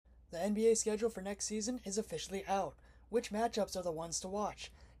The NBA schedule for next season is officially out. Which matchups are the ones to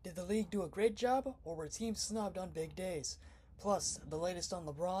watch? Did the league do a great job, or were teams snubbed on big days? Plus, the latest on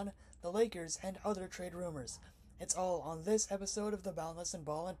LeBron, the Lakers, and other trade rumors. It's all on this episode of the Boundless and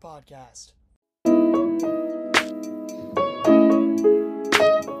Ballin' podcast.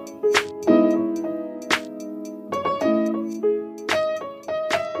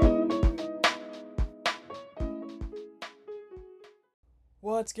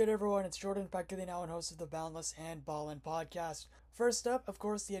 What's good, everyone? It's Jordan, back to the now and host of the Boundless and Ballin' podcast. First up, of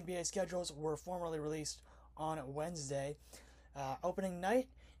course, the NBA schedules were formally released on Wednesday. Opening night,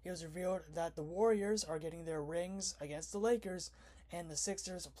 it was revealed that the Warriors are getting their rings against the Lakers, and the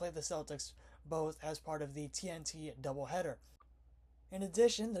Sixers play the Celtics, both as part of the TNT doubleheader. In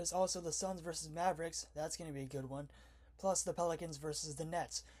addition, there's also the Suns versus Mavericks. That's going to be a good one. Plus the Pelicans versus the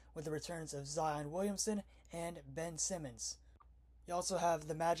Nets, with the returns of Zion Williamson and Ben Simmons. You also have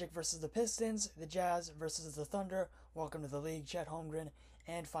the Magic versus the Pistons, the Jazz versus the Thunder, welcome to the league, Chet Holmgren,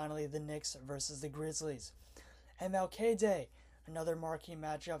 and finally the Knicks versus the Grizzlies. MLK Day, another marquee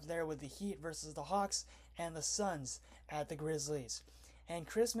matchup there with the Heat versus the Hawks and the Suns at the Grizzlies. And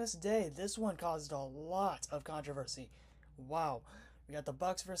Christmas Day, this one caused a lot of controversy. Wow. We got the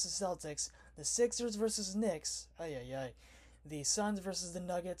Bucks versus Celtics, the Sixers versus Knicks, the Suns versus the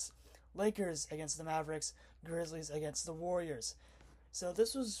Nuggets, Lakers against the Mavericks, Grizzlies against the Warriors. So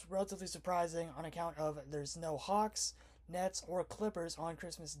this was relatively surprising on account of there's no Hawks, Nets, or Clippers on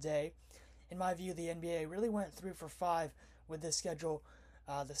Christmas Day. In my view, the NBA really went 3 for 5 with this schedule.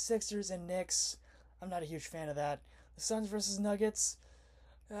 The Sixers and Knicks, I'm not a huge fan of that. The Suns versus Nuggets,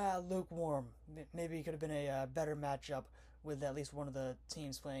 lukewarm. Maybe it could have been a better matchup with at least one of the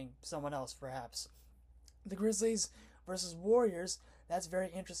teams playing someone else, perhaps. The Grizzlies versus Warriors, that's very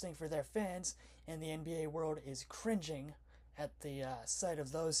interesting for their fans, and the NBA world is cringing at the sight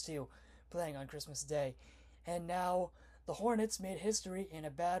of those two playing on Christmas Day. And now the Hornets made history in a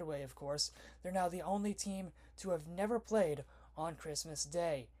bad way, of course. They're now the only team to have never played on Christmas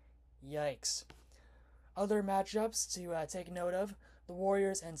Day. Yikes. Other matchups to take note of, the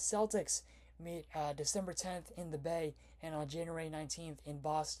Warriors and Celtics meet December 10th in the Bay and on January 19th in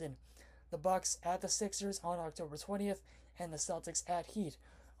Boston. The Bucks at the Sixers on October 20th and the Celtics at Heat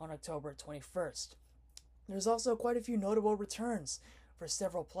on October 21st. There's also quite a few notable returns for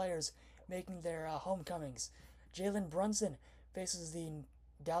several players making their homecomings. Jalen Brunson faces the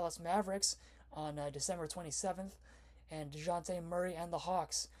Dallas Mavericks on December 27th, and DeJounte Murray and the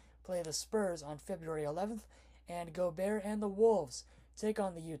Hawks play the Spurs on February 11th, and Gobert and the Wolves take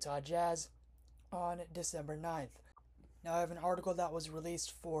on the Utah Jazz on December 9th. Now, I have an article that was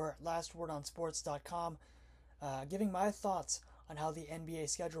released for lastwordonsports.com giving my thoughts on how the NBA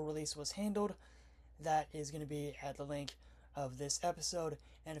schedule release was handled. That is going to be at the link of this episode,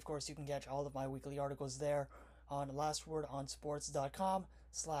 and of course you can catch all of my weekly articles there on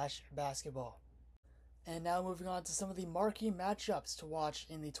lastwordonsports.com/basketball. And now moving on to some of the marquee matchups to watch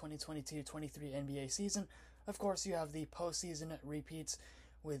in the 2022-23 NBA season. Of course, you have the postseason repeats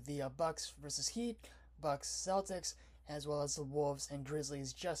with the Bucks versus Heat, Bucks Celtics, as well as the Wolves and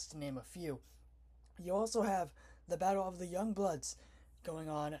Grizzlies, just to name a few. You also have the Battle of the Young Bloods going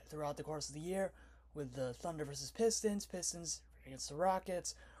on throughout the course of the year, with the Thunder versus Pistons, Pistons against the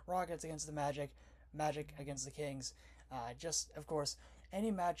Rockets, Rockets against the Magic, Magic against the Kings. Of course, any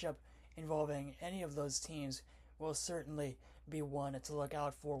matchup involving any of those teams will certainly be one to look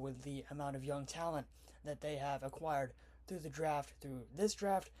out for with the amount of young talent that they have acquired through the draft, through this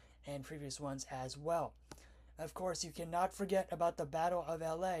draft, and previous ones as well. Of course, you cannot forget about the Battle of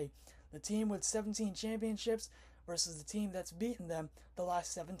LA, the team with 17 championships versus the team that's beaten them the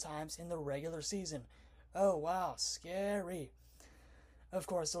last 7 times in the regular season. Oh wow, scary. Of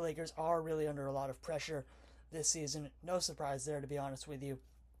course, the Lakers are really under a lot of pressure this season. No surprise there, to be honest with you.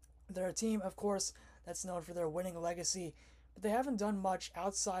 They're a team, of course, that's known for their winning legacy, but they haven't done much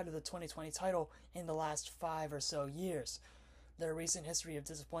outside of the 2020 title in the last 5 or so years. Their recent history of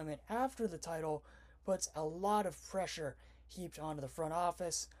disappointment after the title puts a lot of pressure heaped onto the front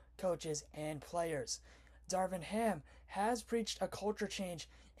office, coaches, and players. Darvin Ham has preached a culture change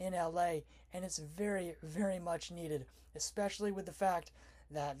in LA, and it's very, very much needed, especially with the fact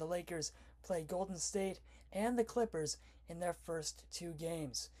that the Lakers play Golden State and the Clippers in their first 2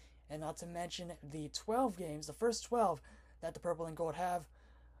 games. And not to mention the 12 games, the first 12 that the Purple and Gold have,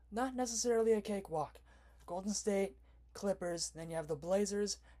 not necessarily a cakewalk. Golden State, Clippers, then you have the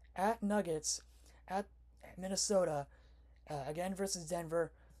Blazers at Nuggets, at Minnesota, again versus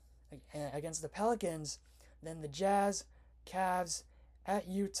Denver, against the Pelicans, then the Jazz, Cavs, at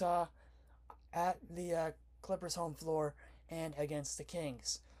Utah, at the Clippers home floor, and against the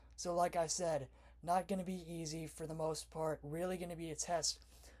Kings. So like I said, not going to be easy for the most part. Really going to be a test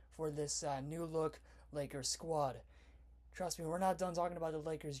for this new look Lakers squad. Trust me, we're not done talking about the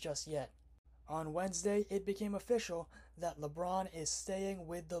Lakers just yet. On Wednesday, it became official that LeBron is staying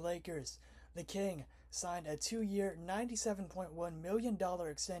with the Lakers. The King signed a 2-year, $97.1 million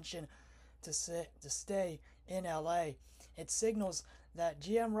extension to stay in LA. It signals that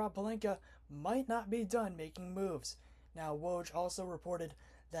GM Rob Pelinka might not be done making moves. Now, Woj also reported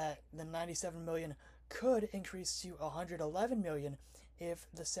that the $97 million could increase to $111 million if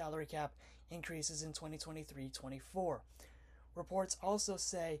the salary cap increases in 2023-24. Reports also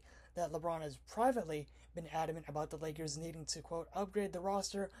say that LeBron has privately been adamant about the Lakers needing to, quote, upgrade the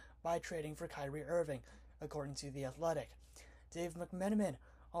roster by trading for Kyrie Irving, according to The Athletic. Dave McMenamin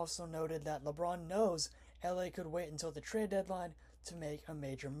also noted that LeBron knows LA could wait until the trade deadline to make a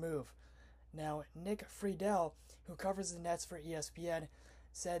major move. Now, Nick Friedel, who covers the Nets for ESPN,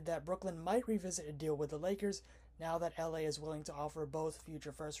 said that Brooklyn might revisit a deal with the Lakers now that LA is willing to offer both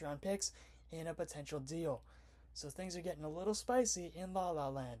future first-round picks in a potential deal. So things are getting a little spicy in La La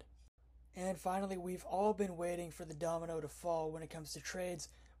Land. And finally, we've all been waiting for the domino to fall when it comes to trades,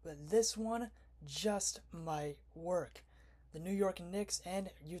 but this one just might work. The New York Knicks and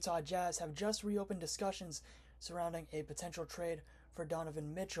Utah Jazz have just reopened discussions surrounding a potential trade for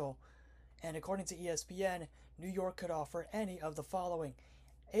Donovan Mitchell, and according to ESPN, New York could offer any of the following: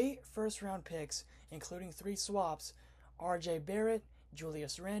 8 first-round picks, including 3 swaps, R.J. Barrett,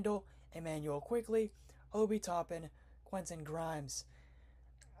 Julius Randle, Emmanuel Quickley, Obi Toppin, Quentin Grimes.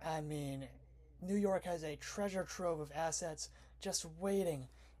 I mean, New York has a treasure trove of assets just waiting,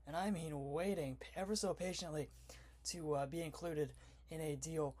 and I mean waiting ever so patiently to be included in a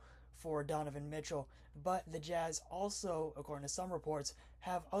deal for Donovan Mitchell. But the Jazz also, according to some reports,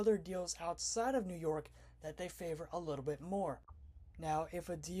 have other deals outside of New York that they favor a little bit more. Now, if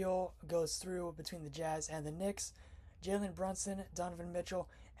a deal goes through between the Jazz and the Knicks, Jalen Brunson, Donovan Mitchell,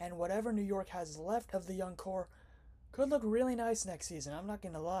 and whatever New York has left of the young core could look really nice next season. I'm not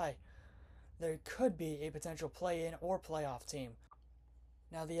going to lie. There could be a potential play-in or playoff team.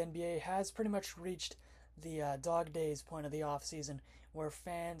 Now, the NBA has pretty much reached the dog days point of the offseason where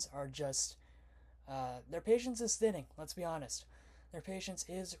fans are just... their patience is thinning, let's be honest. Their patience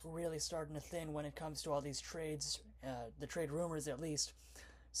is really starting to thin when it comes to all these trades, the trade rumors at least.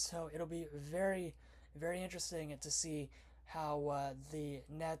 So it'll be very, very interesting to see how the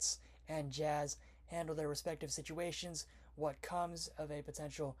Nets and Jazz handle their respective situations, what comes of a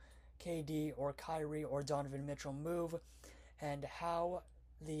potential KD or Kyrie or Donovan Mitchell move, and how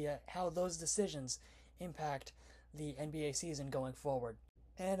those decisions impact the NBA season going forward.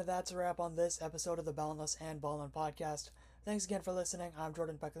 And that's a wrap on this episode of the Boundless and Ballin' Podcast. Thanks again for listening. I'm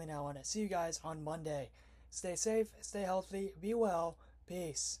Jordan Beckley now, and see you guys on Monday. Stay safe, stay healthy, be well,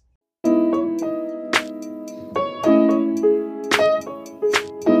 peace.